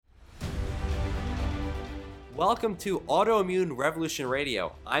Welcome to Autoimmune Revolution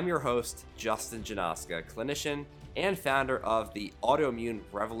Radio. I'm your host, Justin Janoska, clinician and founder of the Autoimmune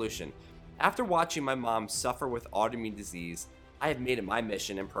Revolution. After watching my mom suffer with autoimmune disease, I have made it my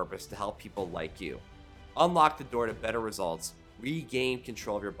mission and purpose to help people like you. Unlock the door to better results, regain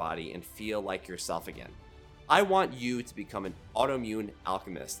control of your body, and feel like yourself again. I want you to become an autoimmune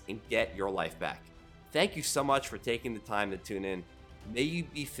alchemist and get your life back. Thank you so much for taking the time to tune in. May you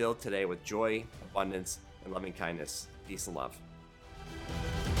be filled today with joy, abundance, and loving kindness. Peace and love.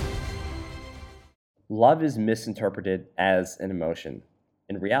 Love is misinterpreted as an emotion.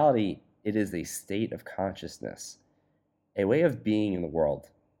 In reality, it is a state of consciousness, a way of being in the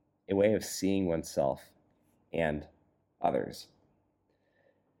world, a way of seeing oneself and others.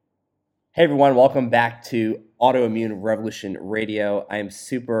 Hey everyone, welcome back to Autoimmune Revolution Radio. I am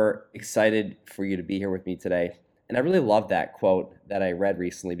super excited for you to be here with me today. And I really love that quote that I read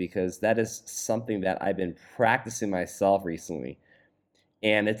recently because that is something that I've been practicing myself recently.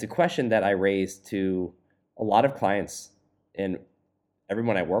 And it's a question that I raise to a lot of clients and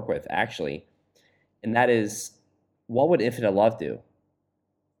everyone I work with, actually. And that is, what would infinite love do?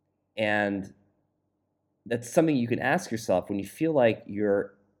 And that's something you can ask yourself when you feel like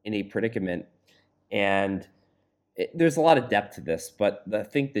you're in a predicament. And there's a lot of depth to this, but I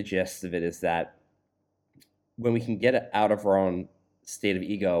think the gist of it is that when we can get out of our own state of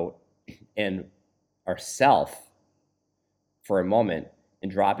ego and our self for a moment and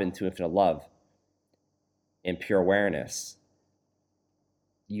drop into infinite love and pure awareness,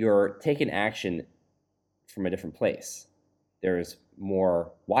 you're taking action from a different place. There is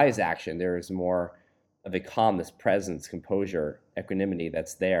more wise action. There is more of a calmness, presence, composure, equanimity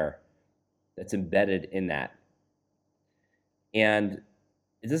that's there, that's embedded in that. And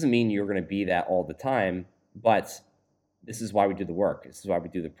it doesn't mean you're going to be that all the time, but this is why we do the work. This is why we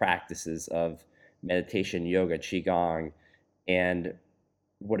do the practices of meditation, yoga, qigong, and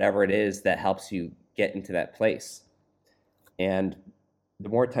whatever it is that helps you get into that place. And the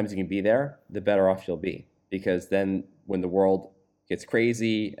more times you can be there, the better off you'll be. Because then when the world gets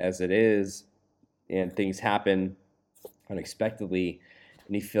crazy as it is, and things happen unexpectedly,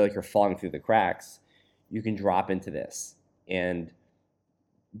 and you feel like you're falling through the cracks, you can drop into this. And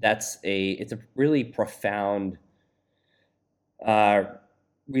it's a really profound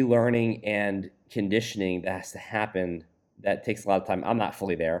relearning and conditioning that has to happen. That takes a lot of time. I'm not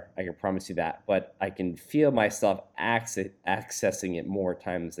fully there, I can promise you that, but I can feel myself accessing it more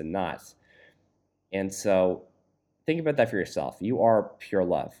times than not. And so think about that for yourself. You are pure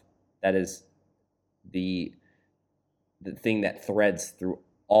love. That is the thing that threads through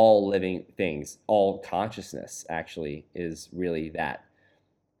all living things. All consciousness actually is really that.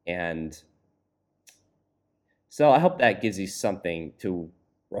 And so I hope that gives you something to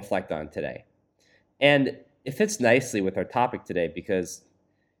reflect on today. And it fits nicely with our topic today, because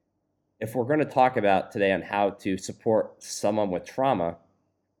if we're going to talk about today on how to support someone with trauma,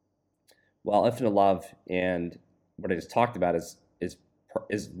 well, infinite love and what I just talked about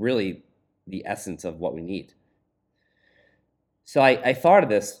is really the essence of what we need. So I thought of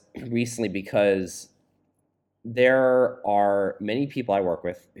this recently because there are many people I work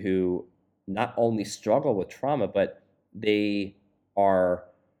with who not only struggle with trauma, but they are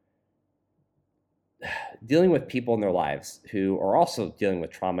dealing with people in their lives who are also dealing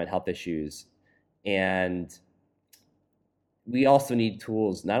with trauma and health issues. And we also need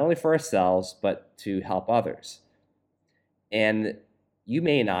tools, not only for ourselves, but to help others. And you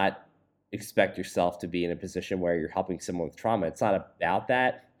may not expect yourself to be in a position where you're helping someone with trauma. It's not about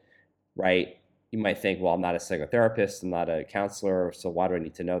that, right? You might think, well, I'm not a psychotherapist, I'm not a counselor, so why do I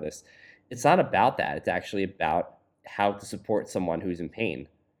need to know this? It's not about that. It's actually about how to support someone who's in pain.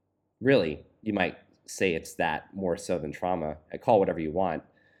 Really, you might say it's that more so than trauma. I call it whatever you want.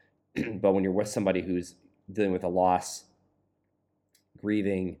 But when you're with somebody who's dealing with a loss,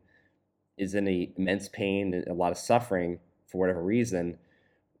 grieving, is in immense pain and a lot of suffering for whatever reason,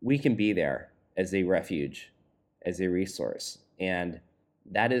 we can be there as a refuge, as a resource. And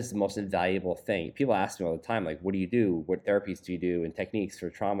that is the most invaluable thing. People ask me all the time, like, what do you do? What therapies do you do and techniques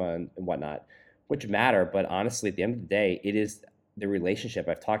for trauma and whatnot, which matter. But honestly, at the end of the day, it is the relationship.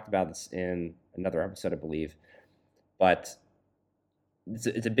 I've talked about this in another episode, I believe. But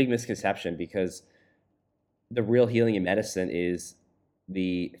it's a big misconception, because the real healing in medicine is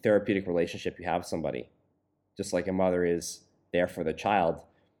the therapeutic relationship you have with somebody. Just like a mother is there for the child,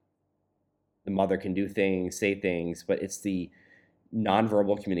 the mother can do things, say things, but it's the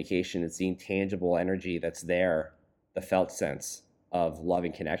nonverbal communication, it's the intangible energy that's there, the felt sense of love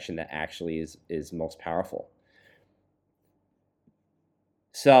and connection that actually is most powerful.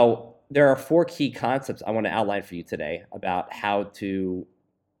 So there are 4 key concepts I want to outline for you today about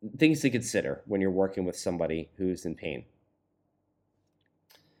things to consider when you're working with somebody who's in pain.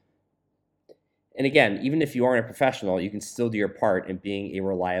 And again, even if you aren't a professional, you can still do your part in being a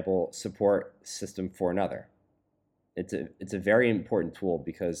reliable support system for another. It's a very important tool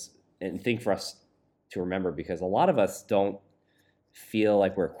and thing for us to remember, because a lot of us don't feel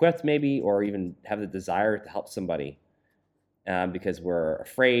like we're equipped maybe, or even have the desire to help somebody because we're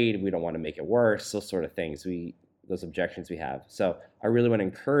afraid, we don't want to make it worse, those sort of things, those objections we have. So I really want to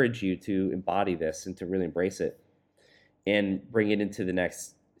encourage you to embody this and to really embrace it and bring it into the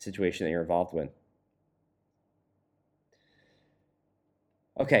next situation that you're involved with.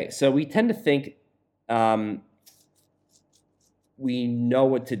 Okay, so we tend to think we know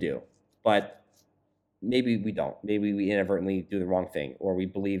what to do, but maybe we don't. Maybe we inadvertently do the wrong thing, or we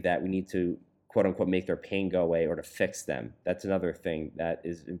believe that we need to, quote unquote, make their pain go away or to fix them. That's another thing that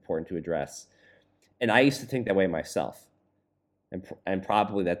is important to address. And I used to think that way myself. And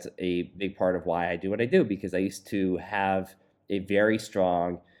probably that's a big part of why I do what I do, because I used to have a very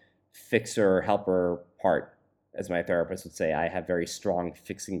strong fixer helper part. As my therapist would say, I have very strong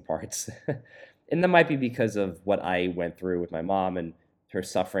fixing parts. And that might be because of what I went through with my mom and her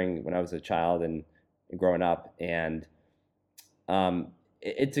suffering when I was a child and growing up. And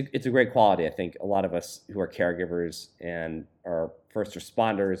it's a great quality. I think a lot of us who are caregivers and are first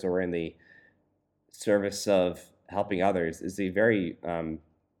responders or in service of helping others is a very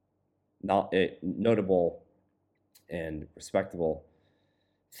notable and respectable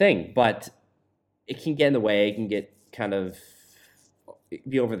thing, but it can get in the way. It can get kind of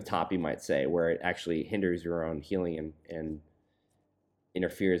be over the top, you might say, where it actually hinders your own healing and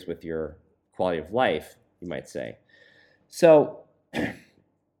interferes with your quality of life, you might say. So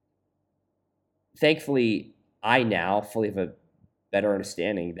thankfully, I now fully have a better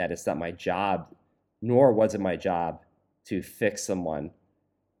understanding that it's not my job, nor was it my job, to fix someone.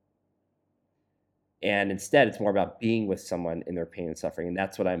 And instead, it's more about being with someone in their pain and suffering. And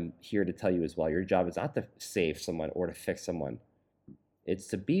that's what I'm here to tell you as well. Your job is not to save someone or to fix someone. It's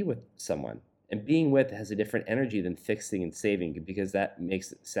to be with someone. And being with has a different energy than fixing and saving, because that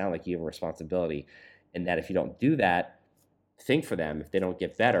makes it sound like you have a responsibility. And that if you don't do that, think for them, if they don't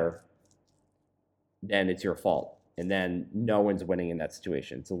get better, then it's your fault. And then no one's winning in that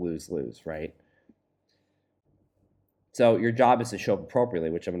situation. It's a lose-lose, right? So your job is to show up appropriately,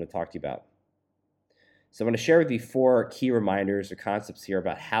 which I'm going to talk to you about. So I'm going to share with you 4 key reminders or concepts here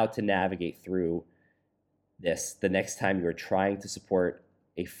about how to navigate through this the next time you're trying to support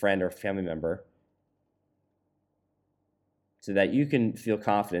a friend or family member, so that you can feel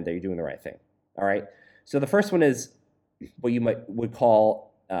confident that you're doing the right thing. All right. So the first one is what you would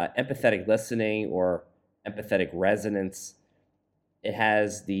call empathetic listening or empathetic resonance. It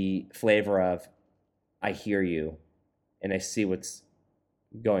has the flavor of, I hear you and I see what's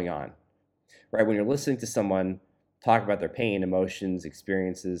going on. Right? When you're listening to someone talk about their pain, emotions,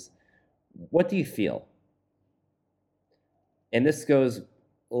 experiences, what do you feel? And this goes a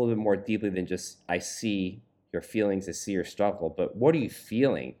little bit more deeply than just, I see your feelings, I see your struggle, but what are you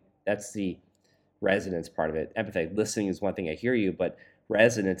feeling? That's the resonance part of it. Empathetic listening is one thing, I hear you, but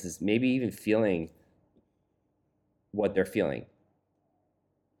resonance is maybe even feeling what they're feeling.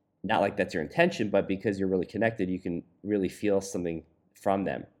 Not like that's your intention, but because you're really connected, you can really feel something from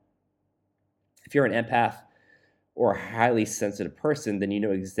them. If you're an empath or a highly sensitive person, then you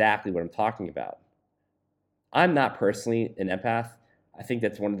know exactly what I'm talking about. I'm not personally an empath. I think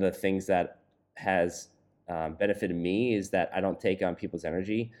that's one of the things that has benefited me, is that I don't take on people's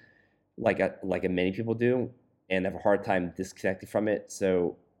energy like many people do, and have a hard time disconnecting from it.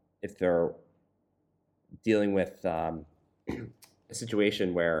 So if they're dealing with a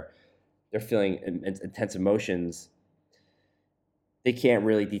situation where they're feeling intense emotions, they can't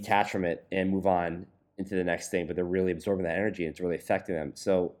really detach from it and move on into the next thing, but they're really absorbing that energy and it's really affecting them.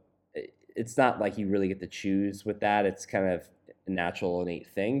 So it's not like you really get to choose with that. It's kind of a natural, innate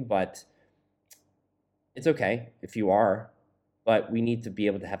thing, but it's okay if you are, but we need to be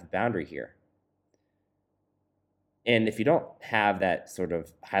able to have a boundary here. And if you don't have that sort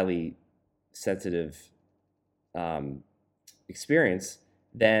of highly sensitive experience,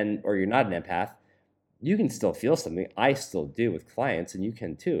 then, or you're not an empath, you can still feel something. I still do with clients, and you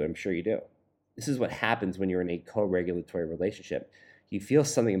can too. I'm sure you do. This is what happens when you're in a co-regulatory relationship. You feel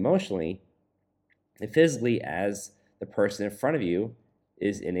something emotionally and physically as the person in front of you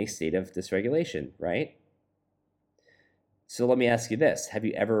is in a state of dysregulation, right? So let me ask you this. Have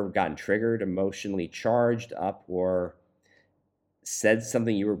you ever gotten triggered, emotionally charged up, or said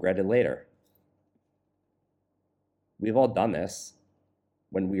something you regretted later? We've all done this.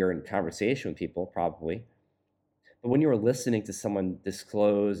 when we are in conversation with people, probably. But when you are listening to someone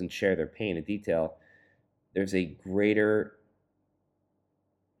disclose and share their pain in detail, there's a greater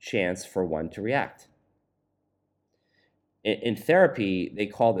chance for one to react. In therapy, they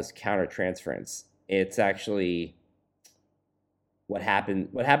call this countertransference. It's actually what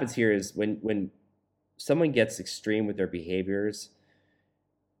happens here is when someone gets extreme with their behaviors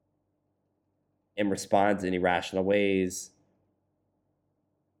and responds in irrational ways,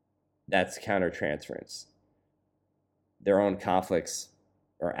 that's countertransference. Their own conflicts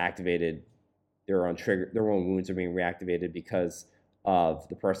are activated, their own wounds are being reactivated because of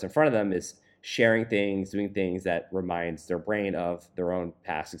the person in front of them is sharing things, doing things that reminds their brain of their own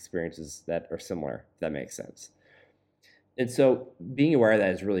past experiences that are similar, if that makes sense. And so being aware of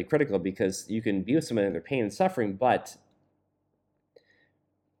that is really critical, because you can be with someone in their pain and suffering, but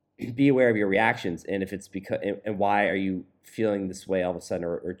be aware of your reactions, and if it's because, and why are you feeling this way all of a sudden,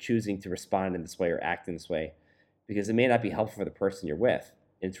 or choosing to respond in this way or act in this way, because it may not be helpful for the person you're with.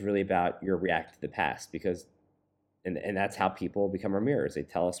 It's really about your react to the past, because and that's how people become our mirrors. They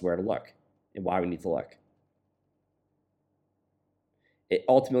tell us where to look and why we need to look. It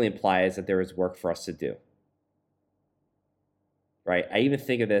ultimately implies that there is work for us to do. Right? I even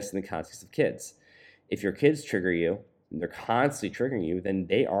think of this in the context of kids. If your kids trigger you, and they're constantly triggering you, then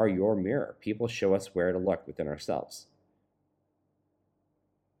they are your mirror. People show us where to look within ourselves.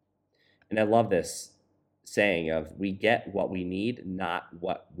 And I love this saying of, we get what we need, not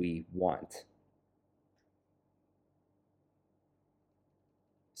what we want.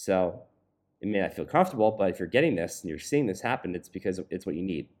 So it may not feel comfortable, but if you're getting this and you're seeing this happen, it's because it's what you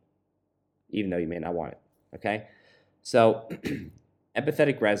need, even though you may not want it. Okay? So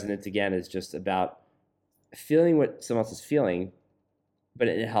empathetic resonance, again, is just about feeling what someone else is feeling, but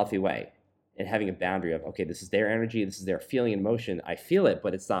in a healthy way, and having a boundary of, okay, this is their energy, this is their feeling and emotion. I feel it,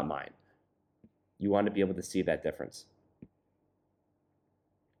 but it's not mine. You want to be able to see that difference.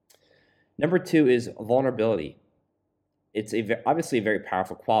 Number 2 is vulnerability. It's obviously a very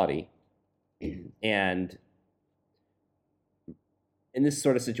powerful quality. And in this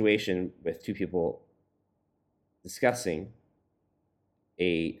sort of situation with two people discussing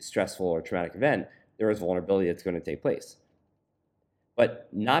a stressful or traumatic event, there is vulnerability that's going to take place. But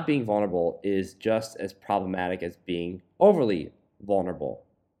not being vulnerable is just as problematic as being overly vulnerable.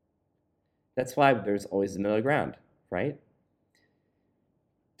 That's why there's always the middle ground, right?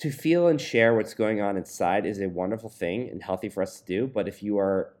 To feel and share what's going on inside is a wonderful thing and healthy for us to do. But if you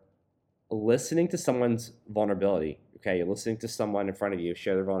are listening to someone's vulnerability, okay, you're listening to someone in front of you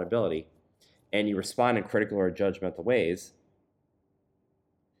share their vulnerability, and you respond in critical or judgmental ways,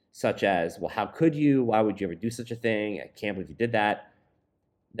 such as, well, how could you? Why would you ever do such a thing? I can't believe you did that.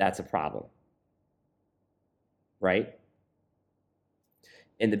 That's a problem, right?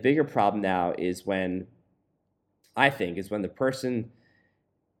 And the bigger problem now is when, I think, is when the person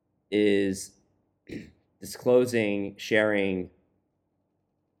is disclosing, sharing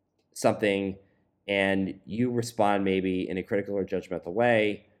something, and you respond maybe in a critical or judgmental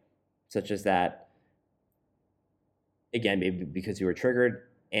way, such as that, again, maybe because you were triggered,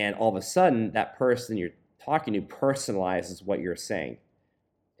 and all of a sudden that person you're talking to personalizes what you're saying.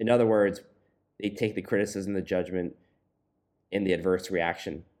 In other words, they take the criticism, the judgment, and the adverse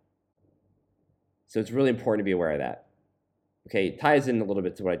reaction. So it's really important to be aware of that. Okay, it ties in a little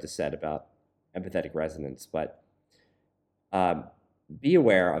bit to what I just said about empathetic resonance, but be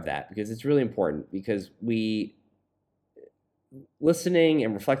aware of that, because it's really important, because listening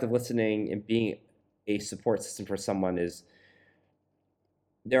and reflective listening and being a support system for someone it's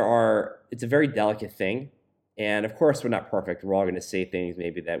a very delicate thing. And of course, we're not perfect. We're all going to say things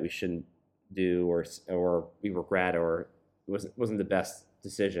maybe that we shouldn't do, or we regret, or it wasn't the best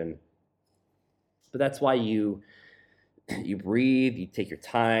decision. But that's why you breathe, you take your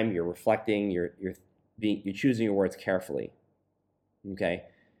time, you're reflecting, you're choosing your words carefully. Okay?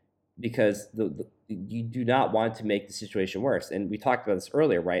 Because you do not want to make the situation worse. And we talked about this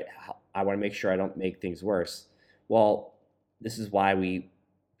earlier, right? I want to make sure I don't make things worse. Well, this is why we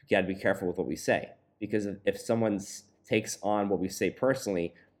got to be careful with what we say. Because if someone takes on what we say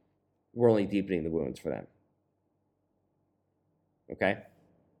personally, we're only deepening the wounds for them. Okay?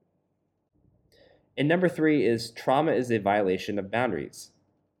 And number 3 is trauma is a violation of boundaries.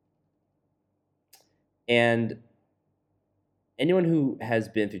 And anyone who has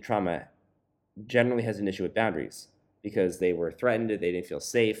been through trauma generally has an issue with boundaries, because they were threatened, they didn't feel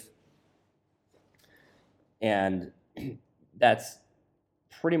safe. And that's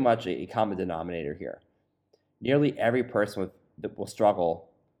pretty much a common denominator here. Nearly every person will struggle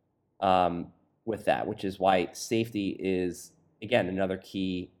with that, which is why safety is again, another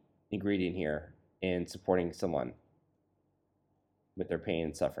key ingredient here in supporting someone with their pain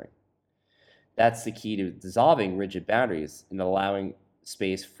and suffering. That's the key to dissolving rigid boundaries and allowing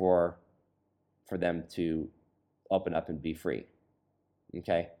space for them to open up and be free.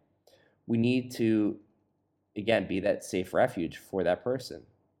 Okay? We need to, again, be that safe refuge for that person.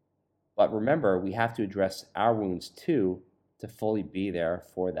 But remember, we have to address our wounds too to fully be there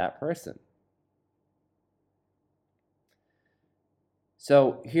for that person.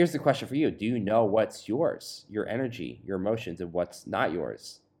 So here's the question for you. Do you know what's yours, your energy, your emotions, and what's not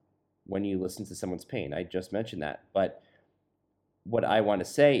yours when you listen to someone's pain? I just mentioned that. But what I want to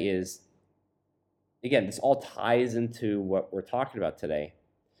say is, again, this all ties into what we're talking about today,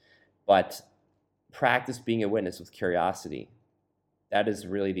 but practice being a witness with curiosity. That is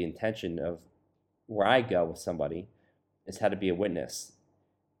really the intention of where I go with somebody, is how to be a witness,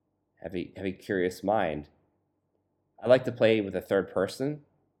 have a curious mind. I like to play with a third person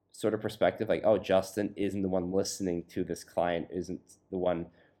sort of perspective, like, oh, Justin isn't the one listening to this client, isn't the one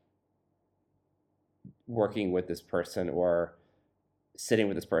working with this person or sitting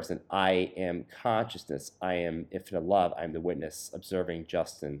with this person. I am consciousness. I am infinite love. I'm the witness observing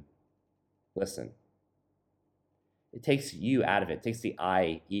Justin listen. It takes you out of it. It takes the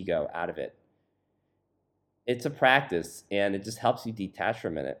I ego out of it. It's a practice, and it just helps you detach for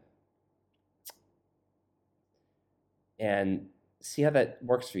a minute and see how that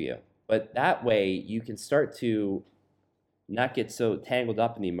works for you. But that way, you can start to not get so tangled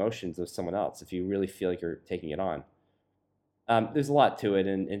up in the emotions of someone else if you really feel like you're taking it on. There's a lot to it,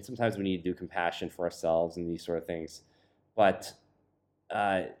 and sometimes we need to do compassion for ourselves and these sort of things. But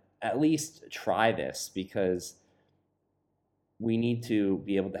at least try this, because we need to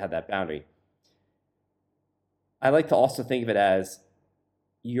be able to have that boundary. I like to also think of it as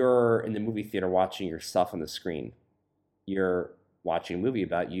you're in the movie theater watching yourself on the screen. You're watching a movie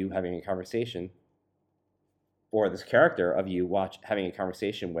about you having a conversation, or this character of you having a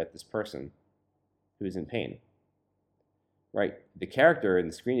conversation with this person who's in pain. Right? The character in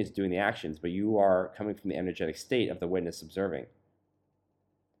the screen is doing the actions, but you are coming from the energetic state of the witness observing.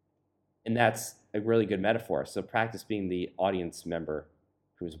 And that's a really good metaphor. So practice being the audience member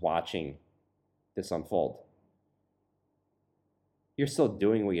who's watching this unfold. You're still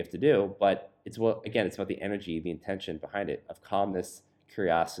doing what you have to do, but it's about the energy, the intention behind it, of calmness,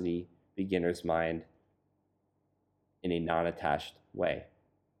 curiosity, beginner's mind, in a non-attached way.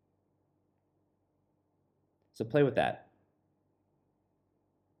 So play with that.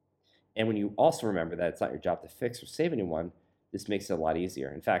 And when you also remember that it's not your job to fix or save anyone, this makes it a lot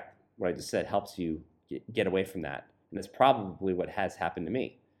easier. In fact, what I just said helps you get away from that. And that's probably what has happened to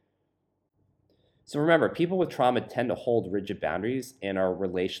me. So remember, people with trauma tend to hold rigid boundaries and are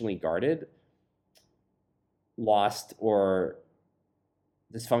relationally guarded. Lost or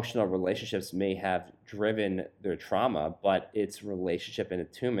dysfunctional relationships may have driven their trauma, but it's relationship and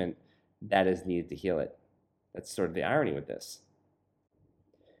attunement that is needed to heal it. That's sort of the irony with this.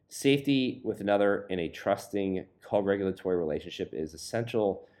 Safety with another in a trusting, co-regulatory relationship is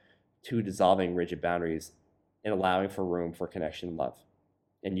essential to dissolving rigid boundaries and allowing for room for connection and love.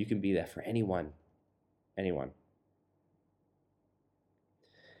 And you can be that for anyone. Anyone.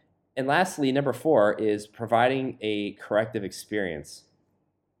 And lastly, number 4 is providing a corrective experience.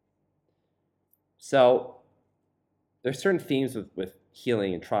 So there's certain themes with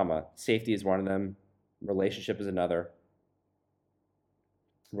healing and trauma. Safety is one of them. Relationship is another.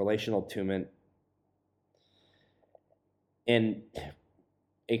 Relational attunement. And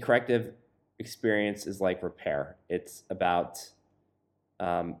a corrective experience is like repair. It's about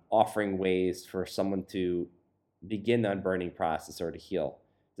offering ways for someone to begin the unburdening process or to heal.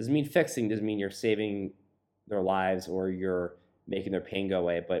 Doesn't mean fixing, doesn't mean you're saving their lives or you're making their pain go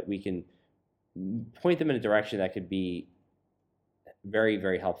away, but we can point them in a direction that could be very,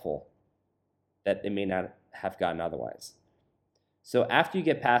 very helpful that they may not have gotten otherwise. So after you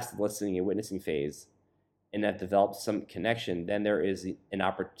get past the listening and witnessing phase and have developed some connection, then there is an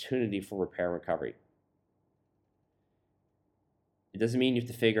opportunity for repair and recovery. It doesn't mean you have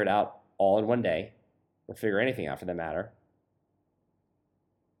to figure it out all in one day or figure anything out for that matter.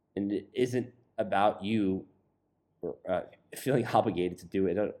 And it isn't about you feeling obligated to do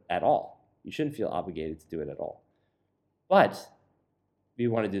it at all. You shouldn't feel obligated to do it at all. But we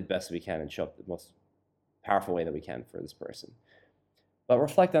want to do the best we can and show up the most powerful way that we can for this person. But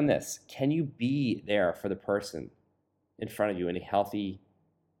reflect on this. Can you be there for the person in front of you in a healthy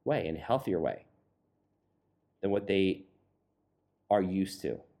way, in a healthier way than what they are used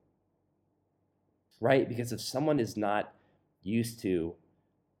to? Right? Because if someone is not used to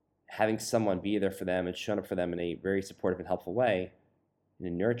having someone be there for them and showing up for them in a very supportive and helpful way, in a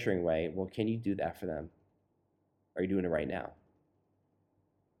nurturing way, well, can you do that for them? Are you doing it right now?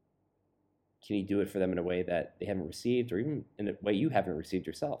 Can you do it for them in a way that they haven't received, or even in a way you haven't received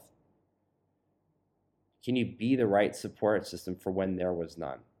yourself? Can you be the right support system for when there was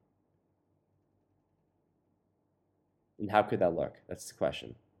none? And how could that look? That's the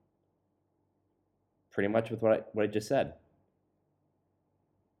question. Pretty much with what I just said.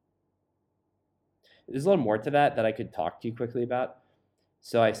 There's a little more to that I could talk to you quickly about.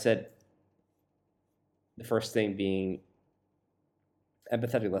 So I said the first thing being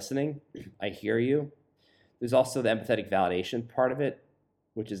empathetic listening. I hear you. There's also the empathetic validation part of it,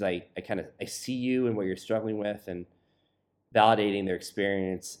 which is I see you and what you're struggling with, and validating their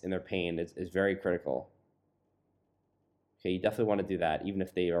experience and their pain is very critical. Okay, you definitely want to do that, even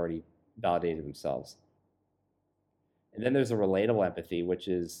if they already validated themselves. And then there's a relatable empathy, which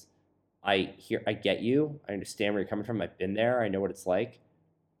is I get you, I understand where you're coming from, I've been there, I know what it's like.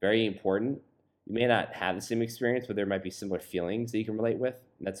 Very important. You may not have the same experience, but there might be similar feelings that you can relate with.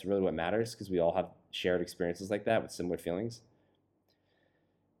 And that's really what matters, because we all have shared experiences like that with similar feelings.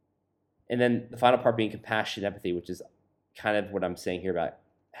 And then the final part being compassion, empathy, which is kind of what I'm saying here about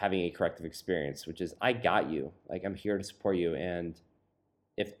having a corrective experience, which is I got you. Like, I'm here to support you. And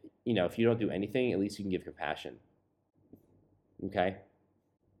if you don't do anything, at least you can give compassion. Okay?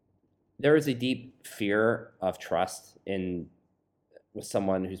 There is a deep fear of trust with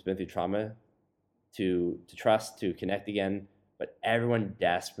someone who's been through trauma, to trust, to connect again, but everyone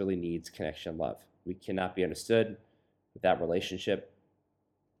desperately needs connection and love. We cannot be understood without relationship.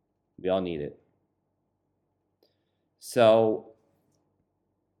 We all need it. So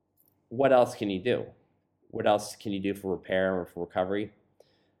what else can you do? What else can you do for repair or for recovery?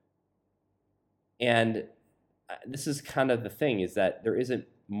 And this is kind of the thing, is that there isn't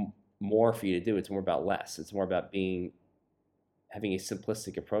more for you to do. It's more about less. It's more about having a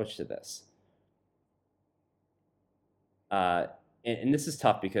simplistic approach to this. And this is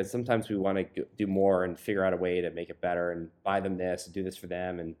tough, because sometimes we want to do more and figure out a way to make it better and buy them this and do this for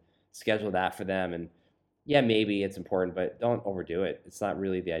them and schedule that for them. And yeah, maybe it's important, but don't overdo it. It's not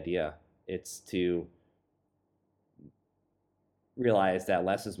really the idea. It's to realize that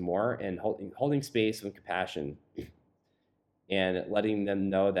less is more, and holding space with compassion and letting them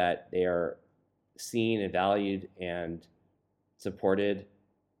know that they are seen and valued and supported,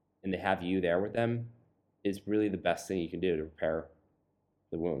 and they have you there with them, is really the best thing you can do to repair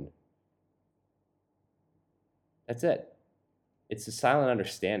the wound. That's it. It's a silent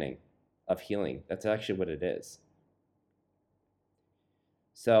understanding of healing. That's actually what it is.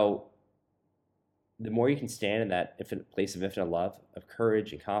 So the more you can stand in that infinite place of infinite love, of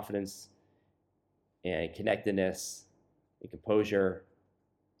courage and confidence and connectedness and composure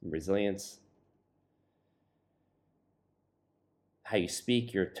and resilience, how you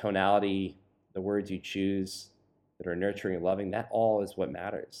speak, your tonality, the words you choose that are nurturing and loving, that all is what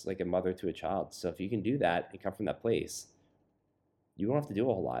matters, like a mother to a child. So if you can do that and come from that place, you don't have to do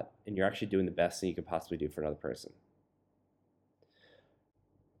a whole lot, and you're actually doing the best thing you could possibly do for another person.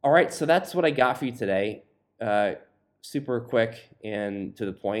 All right, so that's what I got for you today. Super quick and to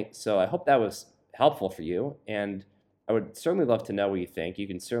the point. So I hope that was helpful for you, and I would certainly love to know what you think. You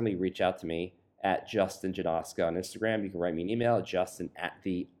can certainly reach out to me at Justin Janoska on Instagram. You can write me an email at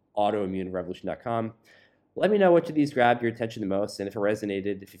justin@theautoimmunerevolution.com. Let me know which of these grabbed your attention the most, and if it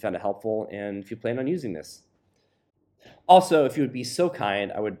resonated, if you found it helpful, and if you plan on using this. Also, if you would be so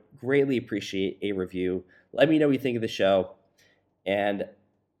kind, I would greatly appreciate a review. Let me know what you think of the show, and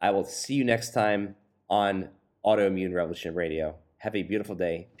I will see you next time on Autoimmune Revolution Radio. Have a beautiful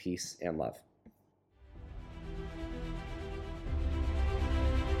day. Peace and love.